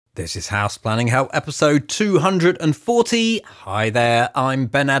This is House Planning Help episode 240. Hi there, I'm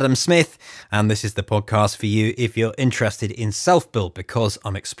Ben Adam Smith, and this is the podcast for you if you're interested in self-build, because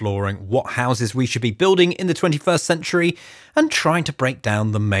I'm exploring what houses we should be building in the 21st century and trying to break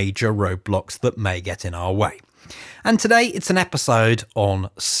down the major roadblocks that may get in our way. And today it's an episode on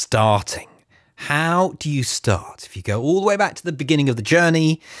starting. How do you start? If you go all the way back to the beginning of the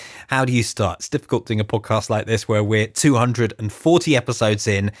journey, how do you start? It's difficult doing a podcast like this where we're 240 episodes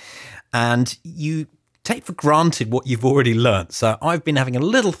in and you take for granted what you've already learned. So I've been having a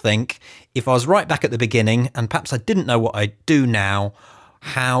little think, if I was right back at the beginning and perhaps I didn't know what I do now,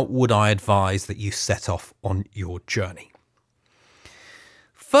 how would I advise that you set off on your journey?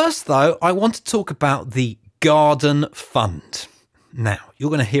 First though, I want to talk about the garden fund. Now, you're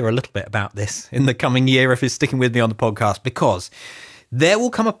going to hear a little bit about this in the coming year if you're sticking with me on the podcast, because there will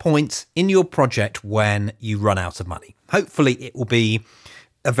come a point in your project when you run out of money. Hopefully, it will be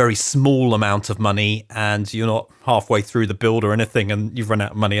a very small amount of money and you're not halfway through the build or anything and you've run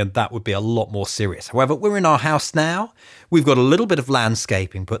out of money, and that would be a lot more serious. However, we're in our house now. We've got a little bit of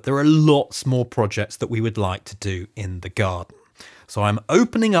landscaping, but there are lots more projects that we would like to do in the garden. So I'm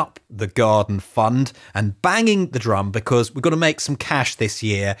opening up the garden fund and banging the drum because we've got to make some cash this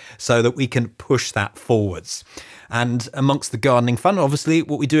year so that we can push that forwards. And amongst the gardening fund, obviously,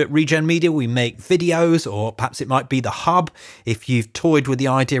 what we do at Regen Media, we make videos, or perhaps it might be the hub. If you've toyed with the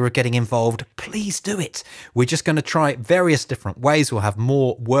idea of getting involved, please do it. We're just going to try various different ways. We'll have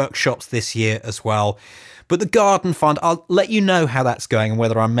more workshops this year as well. But the garden fund, I'll let you know how that's going and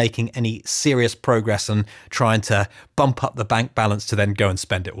whether I'm making any serious progress and trying to bump up the bank balance to then go and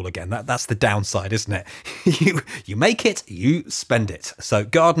spend it all again. That's the downside, isn't it? You make it, you spend it. So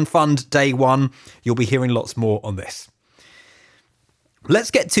garden fund day one, you'll be hearing lots more on this.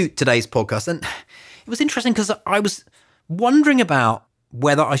 Let's get to today's podcast. And it was interesting because I was wondering about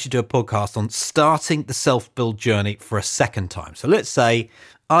whether I should do a podcast on starting the self-build journey for a second time. So let's say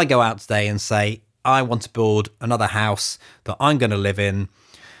I go out today and say, I want to build another house that I'm going to live in.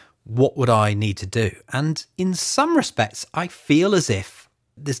 What would I need to do? And in some respects, I feel as if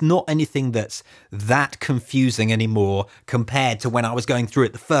there's not anything that's that confusing anymore compared to when I was going through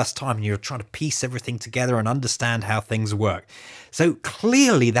it the first time and you're trying to piece everything together and understand how things work. So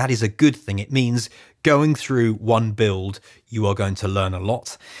clearly that is a good thing. It means going through one build, you are going to learn a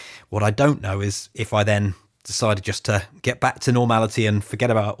lot. What I don't know is if I then decided just to get back to normality and forget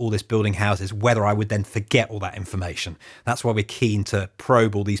about all this building houses, whether I would then forget all that information. That's why we're keen to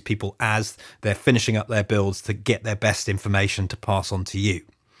probe all these people as they're finishing up their builds to get their best information to pass on to you.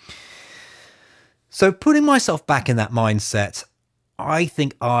 So putting myself back in that mindset, I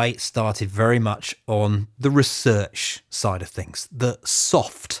think I started very much on the research side of things, the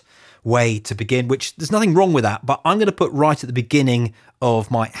soft way to begin, which there's nothing wrong with that, but I'm going to put right at the beginning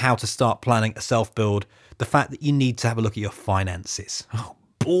of my how to start planning a self-build the fact that you need to have a look at your finances. Oh,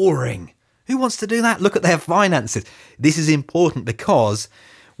 boring. Who wants to do that? Look at their finances. This is important because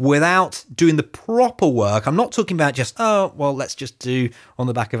without doing the proper work, I'm not talking about just, oh, well, let's just do on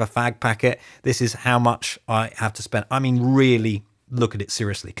the back of a fag packet. This is how much I have to spend. I mean, really look at it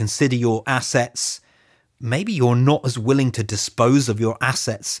seriously. Consider your assets. Maybe you're not as willing to dispose of your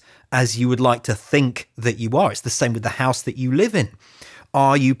assets as you would like to think that you are. It's the same with the house that you live in.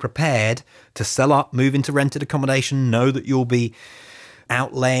 Are you prepared to sell up, move into rented accommodation, know that you'll be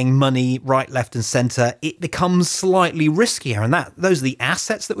outlaying money right, left and centre? It becomes slightly riskier, and those are the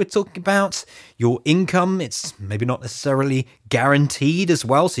assets that we're talking about. Your income, it's maybe not necessarily guaranteed as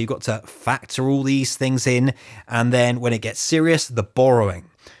well, so you've got to factor all these things in. And then when it gets serious, the borrowing.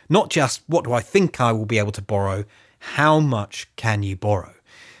 Not just what do I think I will be able to borrow, how much can you borrow?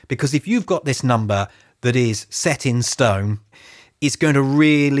 Because if you've got this number that is set in stone, it's going to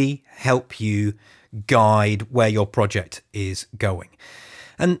really help you guide where your project is going.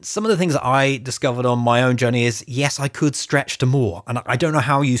 And some of the things that I discovered on my own journey is, yes, I could stretch to more. And I don't know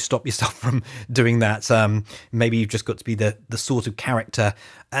how you stop yourself from doing that. Maybe you've just got to be the sort of character.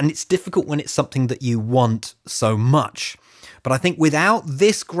 And it's difficult when it's something that you want so much. But I think without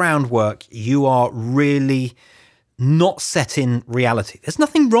this groundwork, you are really not set in reality. There's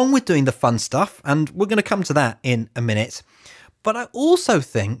nothing wrong with doing the fun stuff, and we're going to come to that in a minute. But I also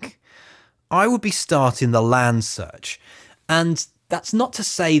think I would be starting the land search. And that's not to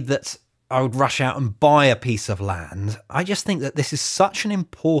say that I would rush out and buy a piece of land. I just think that this is such an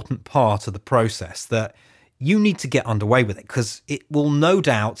important part of the process that you need to get underway with it, because it will no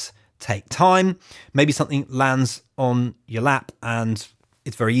doubt take time. Maybe something lands on your lap and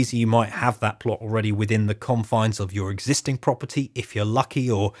It's very easy. You might have that plot already within the confines of your existing property if you're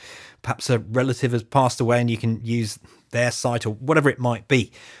lucky, or perhaps a relative has passed away and you can use their site or whatever it might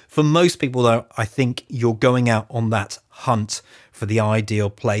be. For most people, though, I think you're going out on that hunt for the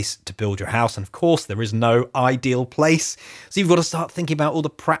ideal place to build your house. And of course, there is no ideal place. So you've got to start thinking about all the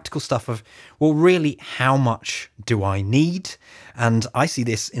practical stuff of, well, really, how much do I need? And I see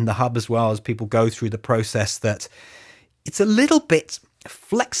this in the hub as well as people go through the process, that it's a little bit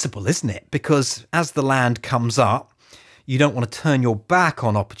flexible, isn't it? Because as the land comes up, you don't want to turn your back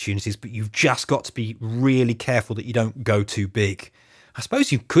on opportunities, but you've just got to be really careful that you don't go too big. I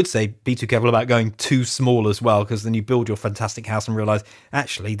suppose you could say be too careful about going too small as well, because then you build your fantastic house and realize,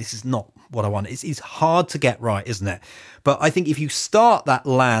 actually, this is not what I want. It's hard to get right, isn't it? But I think if you start that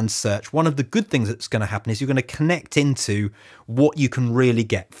land search, one of the good things that's going to happen is you're going to connect into what you can really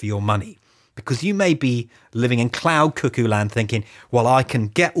get for your money. Because you may be living in cloud cuckoo land thinking, well, I can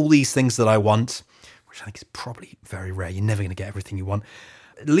get all these things that I want, which I think is probably very rare. You're never going to get everything you want.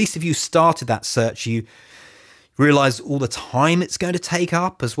 At least if you started that search, you realize all the time it's going to take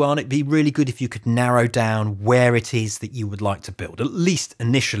up as well. And it'd be really good if you could narrow down where it is that you would like to build, at least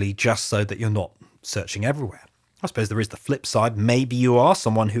initially, just so that you're not searching everywhere. I suppose there is the flip side. Maybe you are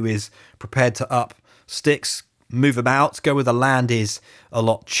someone who is prepared to up sticks, move about, go where the land is a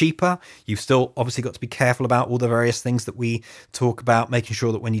lot cheaper. You've still obviously got to be careful about all the various things that we talk about, making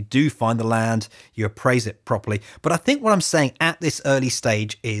sure that when you do find the land, you appraise it properly. But I think what I'm saying at this early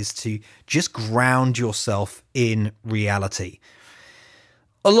stage is to just ground yourself in reality.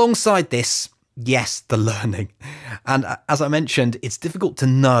 Alongside this, yes, the learning. And as I mentioned, it's difficult to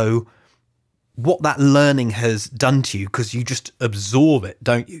know what that learning has done to you because you just absorb it,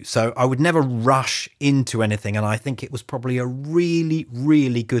 don't you? So I would never rush into anything. And I think it was probably a really,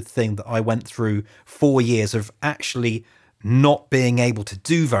 really good thing that I went through 4 years of actually not being able to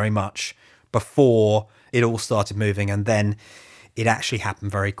do very much before it all started moving. And then it actually happened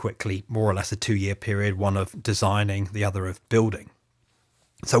very quickly, more or less a 2-year period, one of designing, the other of building.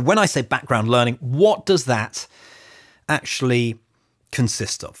 So when I say background learning, what does that actually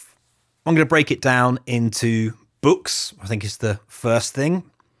consist of? I'm going to break it down into books. I think is the first thing.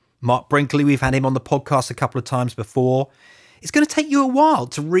 Mark Brinkley, we've had him on the podcast a couple of times before. It's going to take you a while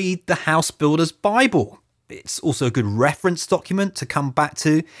to read the House Builder's Bible. It's also a good reference document to come back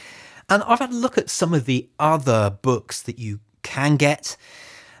to. And I've had a look at some of the other books that you can get.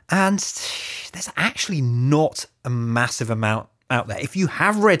 And there's actually not a massive amount out there. If you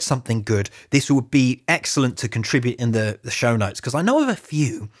have read something good, this would be excellent to contribute in the show notes, because I know of a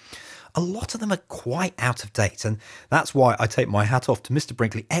few. A lot of them are quite out of date, and that's why I take my hat off to Mr.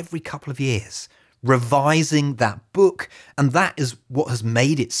 Brinkley every couple of years, revising that book, and that is what has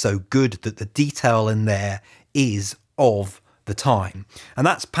made it so good, that the detail in there is of the time. And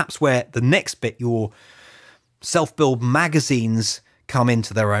that's perhaps where the next bit, your self-build magazines come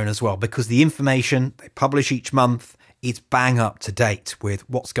into their own as well, because the information they publish each month, it's bang up to date with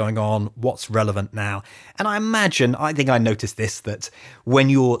what's going on, what's relevant now. And I think I noticed this, that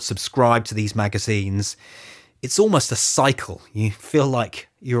when you're subscribed to these magazines, it's almost a cycle. You feel like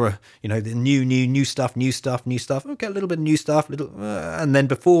you're the new stuff. Okay, a little bit of new stuff, and then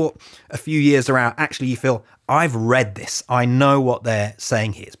before a few years are out, actually you feel, I've read this. I know what they're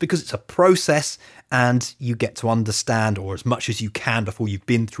saying here. It's because it's a process, and you get to understand, or as much as you can before you've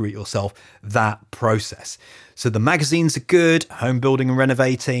been through it yourself, that process. So the magazines are good. Home Building and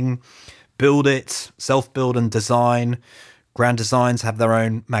Renovating, Build It, Self-Build and Design. Grand Designs have their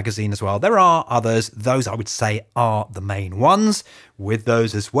own magazine as well. There are others. Those, I would say, are the main ones. With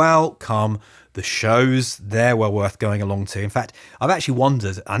those as well come the shows. They're well worth going along to. In fact, I've actually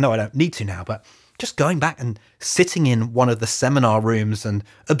wondered, I know I don't need to now, but just going back and sitting in one of the seminar rooms and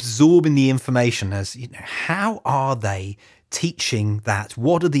absorbing the information as, how are they teaching that?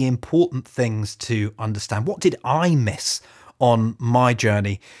 What are the important things to understand? What did I miss on my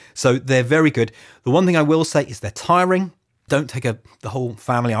journey? So they're very good. The one thing I will say is they're tiring. Don't take the whole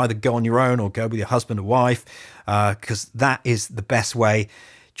family, either go on your own or go with your husband or wife, because that is the best way.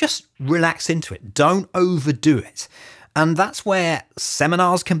 Just relax into it. Don't overdo it. And that's where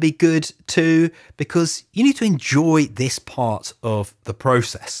seminars can be good too, because you need to enjoy this part of the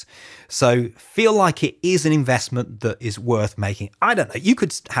process. So feel like it is an investment that is worth making. I don't know. You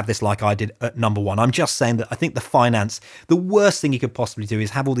could have this like I did at number one. I'm just saying that I think the worst thing you could possibly do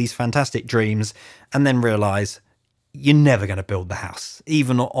is have all these fantastic dreams and then realize you're never going to build the house,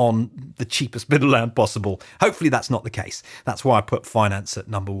 even on the cheapest bit of land possible. Hopefully that's not the case. That's why I put finance at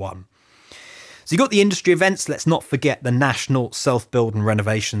number one. So you've got the industry events. Let's not forget the National Self-Build and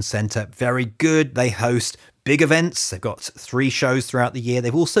Renovation Centre. Very good. They host big events. They've got 3 shows throughout the year.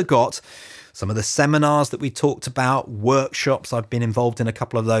 They've also got some of the seminars that we talked about, workshops. I've been involved in a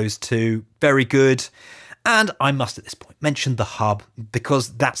couple of those too. Very good. And I must at this point mention the hub,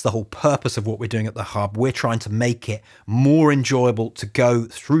 because that's the whole purpose of what we're doing at the hub. We're trying to make it more enjoyable to go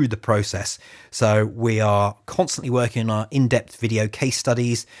through the process. So we are constantly working on our in-depth video case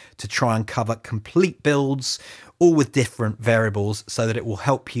studies to try and cover complete builds, all with different variables, so that it will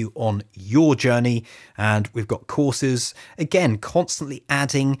help you on your journey. And we've got courses, again, constantly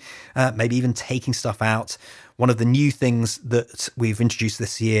adding, maybe even taking stuff out. One of the new things that we've introduced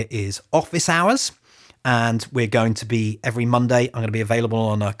this year is office hours. And we're going to be every Monday. I'm going to be available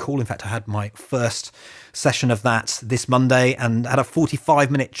on a call. In fact, I had my first session of that this Monday and had a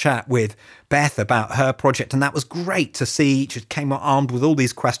 45-minute chat with Beth about her project. And that was great to see. She came armed with all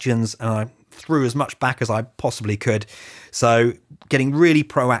these questions and I threw as much back as I possibly could. So getting really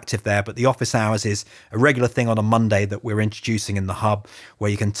proactive there. But the office hours is a regular thing on a Monday that we're introducing in the hub, where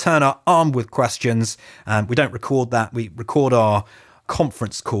you can turn up armed with questions. And we don't record that. We record our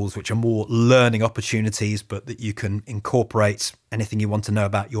conference calls, which are more learning opportunities, but that you can incorporate anything you want to know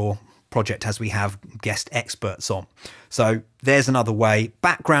about your project as we have guest experts on. So there's another way,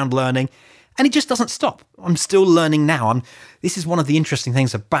 background learning, and it just doesn't stop. I'm still learning now. This is one of the interesting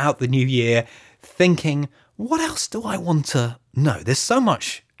things about the new year, thinking, what else do I want to know? There's so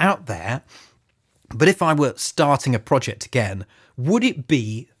much out there, but if I were starting a project again, would it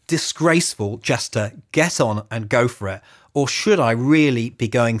be disgraceful just to get on and go for it? Or should I really be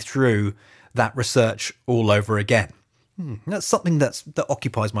going through that research all over again? That's something that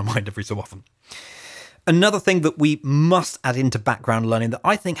occupies my mind every so often. Another thing that we must add into background learning that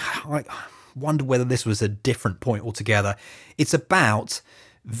I think, I wonder whether this was a different point altogether. It's about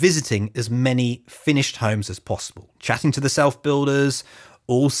visiting as many finished homes as possible, chatting to the self-builders,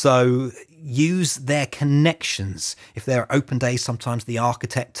 also use their connections. If there are open days, sometimes the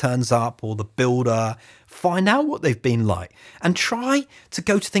architect turns up or the builder. Find out what they've been like and try to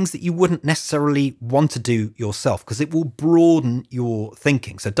go to things that you wouldn't necessarily want to do yourself, because it will broaden your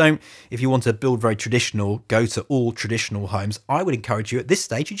thinking. So don't, if you want to build very traditional, go to all traditional homes. I would encourage you at this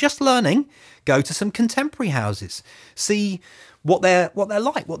stage, you're just learning, go to some contemporary houses, see what they're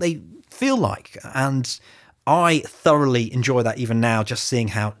like, what they feel like. And I thoroughly enjoy that even now, just seeing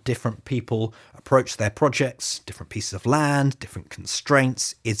how different people approach their projects, different pieces of land, different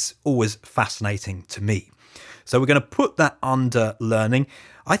constraints. It's always fascinating to me. So we're going to put that under learning.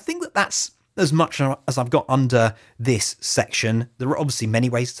 I think that that's as much as I've got under this section. There are obviously many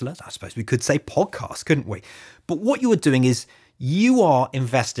ways to learn. I suppose we could say podcast, couldn't we? But what you are doing is you are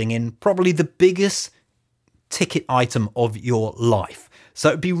investing in probably the biggest ticket item of your life. So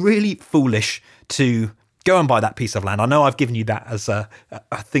it'd be really foolish to go and buy that piece of land. I know I've given you that as a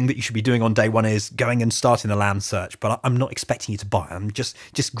thing that you should be doing on day one, is going and starting a land search, but I'm not expecting you to buy. I'm just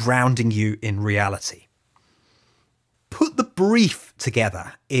grounding you in reality. Put the brief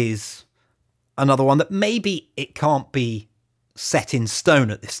together is another one that maybe it can't be set in stone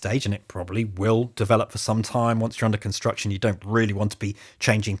at this stage, and it probably will develop for some time. Once you're under construction, you don't really want to be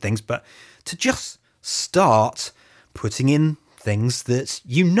changing things, but to just start putting in things that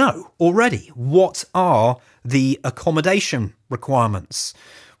you know already. What are the accommodation requirements?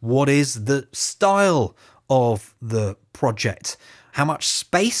 What is the style of the project? How much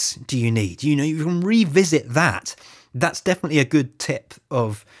space do you need? You can revisit that. That's definitely a good tip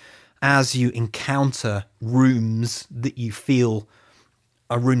of, as you encounter rooms that you feel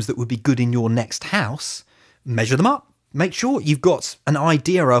are rooms that would be good in your next house, measure them up. Make sure you've got an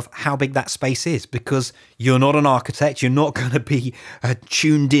idea of how big that space is, because you're not an architect. You're not going to be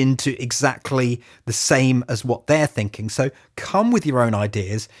tuned into exactly the same as what they're thinking. So come with your own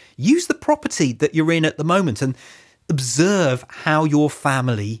ideas. Use the property that you're in at the moment and observe how your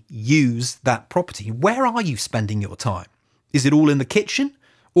family use that property. Where are you spending your time? Is it all in the kitchen,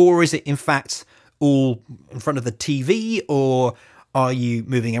 or is it in fact all in front of the TV, or are you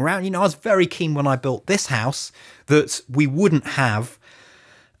moving around? I was very keen when I built this house that we wouldn't have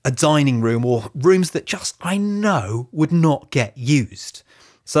a dining room or rooms that just, I know, would not get used.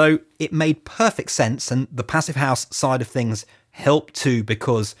 So it made perfect sense, and the passive house side of things helped too,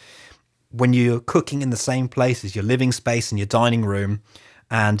 because when you're cooking in the same place as your living space and your dining room,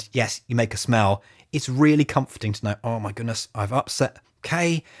 and yes, you make a smell, it's really comforting to know, oh my goodness, I've upset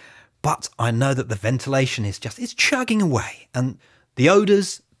Kay, but I know that the ventilation is it's chugging away, and the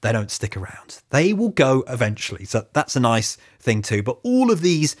odours, they don't stick around. They will go eventually. So that's a nice thing too. But all of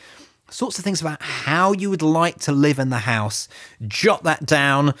these sorts of things about how you would like to live in the house, jot that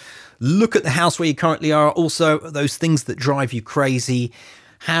down. Look at the house where you currently are. Also, those things that drive you crazy.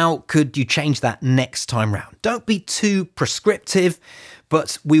 How could you change that next time round? Don't be too prescriptive,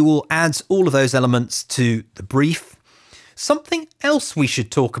 but we will add all of those elements to the brief. Something else we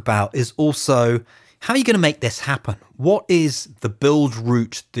should talk about is also, how are you going to make this happen? What is the build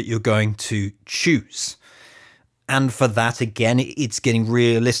route that you're going to choose? And for that, again, it's getting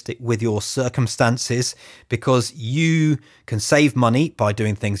realistic with your circumstances, because you can save money by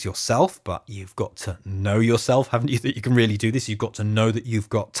doing things yourself, but you've got to know yourself, haven't you, that you can really do this? You've got to know that you've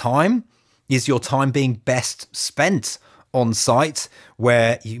got time. Is your time being best spent on site,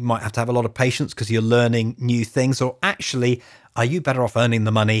 where you might have to have a lot of patience because you're learning new things? Or actually, are you better off earning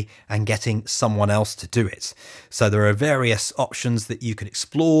the money and getting someone else to do it? So there are various options that you could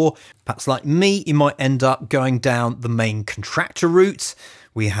explore. Perhaps like me, you might end up going down the main contractor route.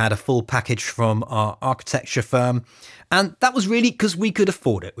 We had a full package from our architecture firm, and that was really because we could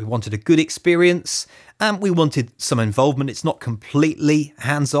afford it. We wanted a good experience and we wanted some involvement. It's not completely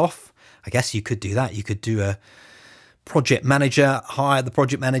hands-off. I guess you could do that. You could do a project manager, hire the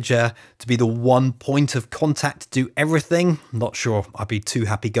project manager to be the one point of contact to do everything. I'm not sure I'd be too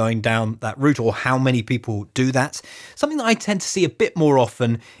happy going down that route, or how many people do that. Something that I tend to see a bit more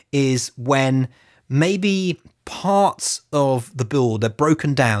often is when maybe parts of the build are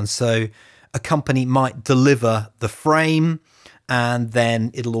broken down. So a company might deliver the frame and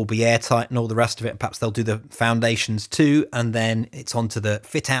then it'll all be airtight and all the rest of it. Perhaps they'll do the foundations too, and then it's onto the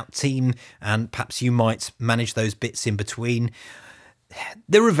fit out team, and perhaps you might manage those bits in between.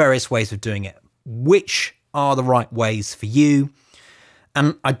 There are various ways of doing it. Which are the right ways for you?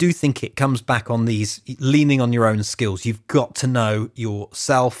 And I do think it comes back on these leaning on your own skills. You've got to know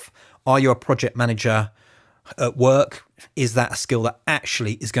yourself. Are you a project manager at work? Is that a skill that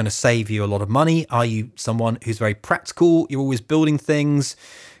actually is going to save you a lot of money? Are you someone who's very practical? You're always building things.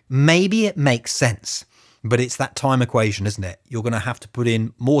 Maybe it makes sense, but it's that time equation, isn't it? You're going to have to put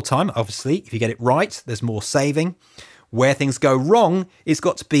in more time. Obviously, if you get it right, there's more saving. Where things go wrong, it's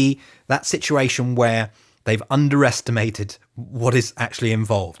got to be that situation where they've underestimated what is actually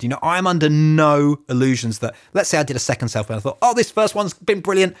involved. You know, I'm under no illusions that, let's say I did a second self and I thought, oh, this first one's been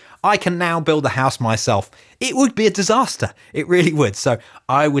brilliant, I can now build the house myself. It would be a disaster. It really would. So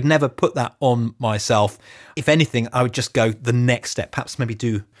I would never put that on myself. If anything, I would just go the next step, perhaps maybe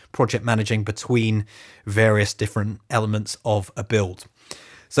do project managing between various different elements of a build.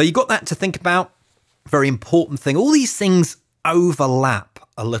 So you've got that to think about. Very important thing. All these things overlap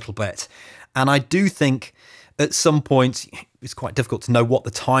a little bit. And I do think at some point it's quite difficult to know what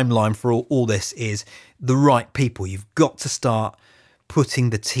the timeline for all this is. The right people. You've got to start putting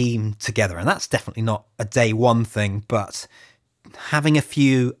the team together. And that's definitely not a day one thing, but having a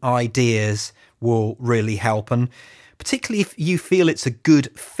few ideas will really help. And particularly if you feel it's a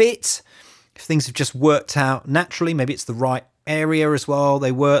good fit, if things have just worked out naturally, maybe it's the right area as well,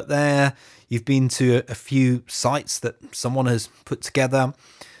 they work there, you've been to a few sites that someone has put together.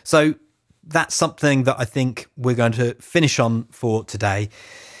 So that's something that I think we're going to finish on for today.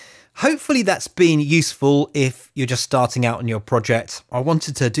 Hopefully that's been useful if you're just starting out on your project. I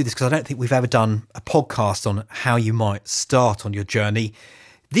wanted to do this because I don't think we've ever done a podcast on how you might start on your journey.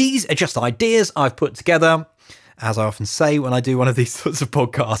 These are just ideas I've put together. As I often say when I do one of these sorts of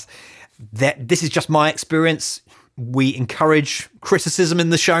podcasts, that this is just my experience. We encourage criticism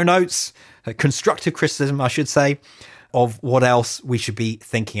in the show notes, constructive criticism, I should say, of what else we should be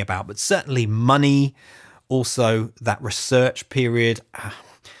thinking about. But certainly money, also that research period,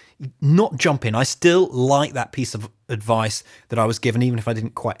 not jump in. I still like that piece of advice that I was given, even if I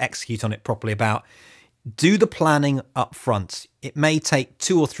didn't quite execute on it properly, about do the planning up front. It may take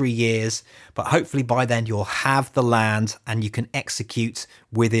 2 or 3 years, but hopefully by then you'll have the land and you can execute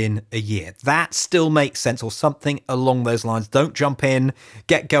within a year. That still makes sense, or something along those lines. Don't jump in,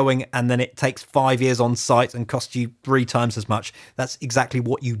 get going, and then it takes 5 years on site and costs you 3 times as much. That's exactly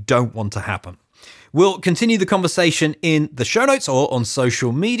what you don't want to happen. We'll continue the conversation in the show notes or on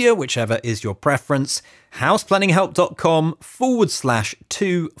social media, whichever is your preference.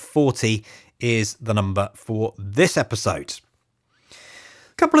 houseplanninghelp.com/240 is the number for this episode.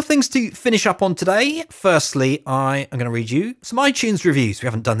 A couple of things to finish up on today. Firstly, I am going to read you some iTunes reviews. We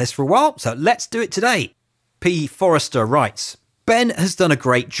haven't done this for a while, so let's do it today. P. Forrester writes, Ben has done a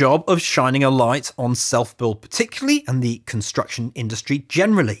great job of shining a light on self-build particularly, and the construction industry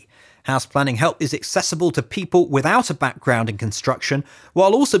generally. House Planning Help is accessible to people without a background in construction,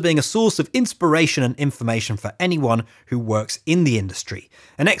 while also being a source of inspiration and information for anyone who works in the industry.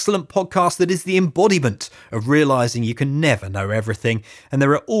 An excellent podcast that is the embodiment of realising you can never know everything, and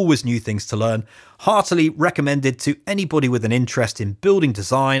there are always new things to learn. Heartily recommended to anybody with an interest in building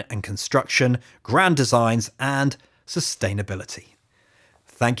design and construction, grand designs, and sustainability.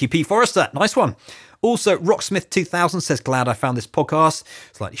 Thank you, P. Forrester. Nice one. Also, Rocksmith2000 says, glad I found this podcast.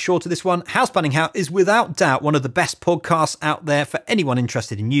 Slightly shorter, this one. House Planning How is without doubt one of the best podcasts out there for anyone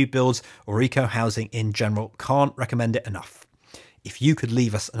interested in new builds or eco-housing in general. Can't recommend it enough. If you could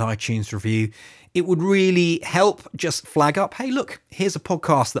leave us an iTunes review, it would really help just flag up, hey, look, here's a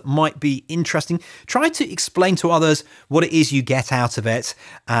podcast that might be interesting. Try to explain to others what it is you get out of it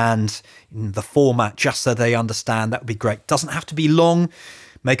and the format, just so they understand. That would be great. Doesn't have to be long.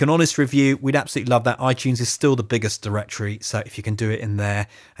 Make an honest review. We'd absolutely love that. iTunes is still the biggest directory, so if you can do it in there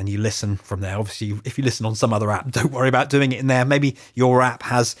and you listen from there, obviously, if you listen on some other app, don't worry about doing it in there. Maybe your app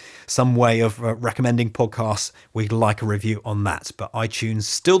has some way of recommending podcasts. We'd like a review on that, but iTunes,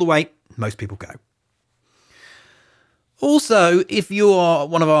 still the way most people go. Also, if you are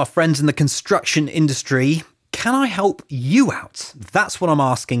one of our friends in the construction industry, can I help you out? That's what I'm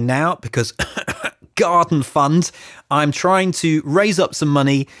asking now, because garden fund. I'm trying to raise up some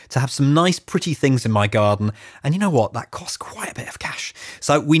money to have some nice, pretty things in my garden. And you know what? That costs quite a bit of cash.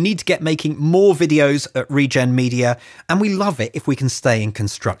 So we need to get making more videos at Regen Media. And we love it if we can stay in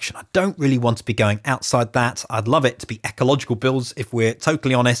construction. I don't really want to be going outside that. I'd love it to be ecological builds, if we're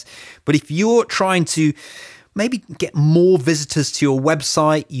totally honest. But if you're trying to maybe get more visitors to your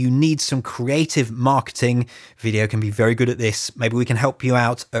website, you need some creative marketing. Video can be very good at this. Maybe we can help you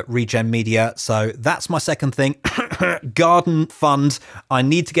out at Regen Media. So that's my second thing. Garden fund. I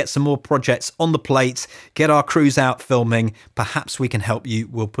need to get some more projects on the plate, get our crews out filming. Perhaps we can help you.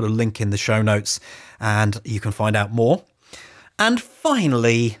 We'll put a link in the show notes and you can find out more. And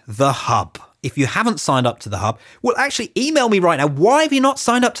finally, the hub. If you haven't signed up to the hub, well, actually email me right now. Why have you not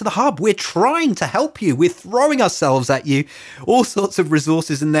signed up to the hub? We're trying to help you. We're throwing ourselves at you. All sorts of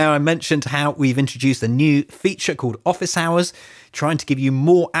resources in there. I mentioned how we've introduced a new feature called Office Hours, trying to give you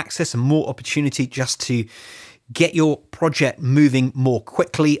more access and more opportunity just to get your project moving more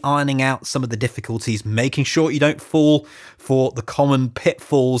quickly, ironing out some of the difficulties, making sure you don't fall for the common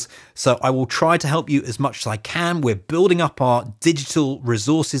pitfalls. So I will try to help you as much as I can. We're building up our digital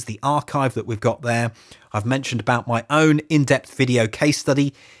resources, the archive that we've got there. I've mentioned about my own in-depth video case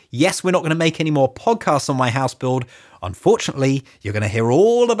study. Yes, we're not going to make any more podcasts on my house build. Unfortunately, you're going to hear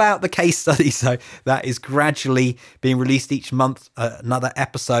all about the case study. So that is gradually being released each month, another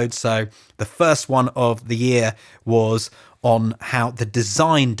episode. So the first one of the year was on how the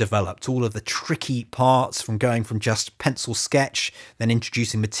design developed, all of the tricky parts from going from just pencil sketch, then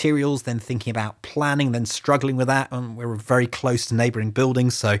introducing materials, then thinking about planning, then struggling with that. And we were very close to neighbouring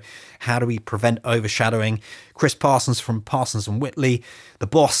buildings. So how do we prevent overshadowing? Chris Parsons from Parsons and Whitley, the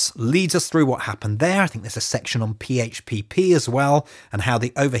boss, leads us through what happened there. I think there's a section on PHPP as well and how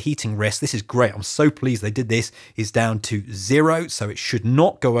the overheating risk, this is great. I'm so pleased they did this, is down to 0. So it should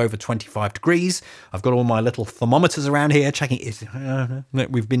not go over 25 degrees. I've got all my little thermometers around here checking it.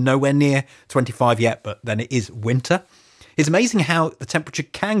 We've been nowhere near 25 yet, but then it is winter. It's amazing how the temperature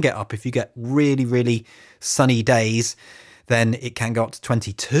can get up. If you get really, really sunny days, then it can go up to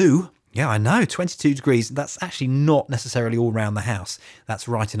 22. Yeah, I know, 22 degrees. That's actually not necessarily all around the house. That's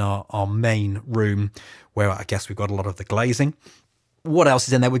right in our main room where I guess we've got a lot of the glazing. What else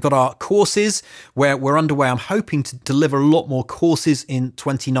is in there? We've got our courses where we're underway. I'm hoping to deliver a lot more courses in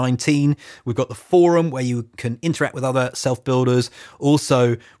 2019. We've got the forum where you can interact with other self-builders.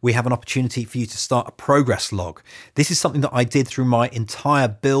 Also, we have an opportunity for you to start a progress log. This is something that I did through my entire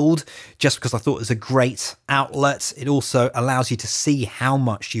build just because I thought it was a great outlet. It also allows you to see how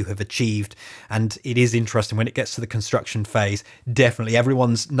much you have achieved. And it is interesting when it gets to the construction phase. Definitely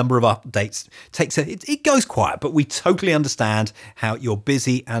everyone's number of updates it goes quiet, but we totally understand how you're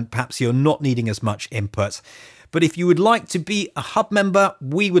busy and perhaps you're not needing as much input. But if you would like to be a hub member,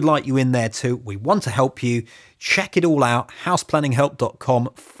 we would like you in there too. We want to help you. Check it all out,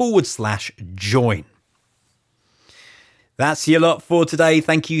 houseplanninghelp.com/join. That's your lot for today.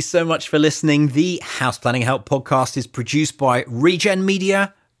 Thank you so much for listening. The House Planning Help podcast is produced by Regen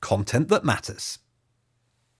Media, content that matters.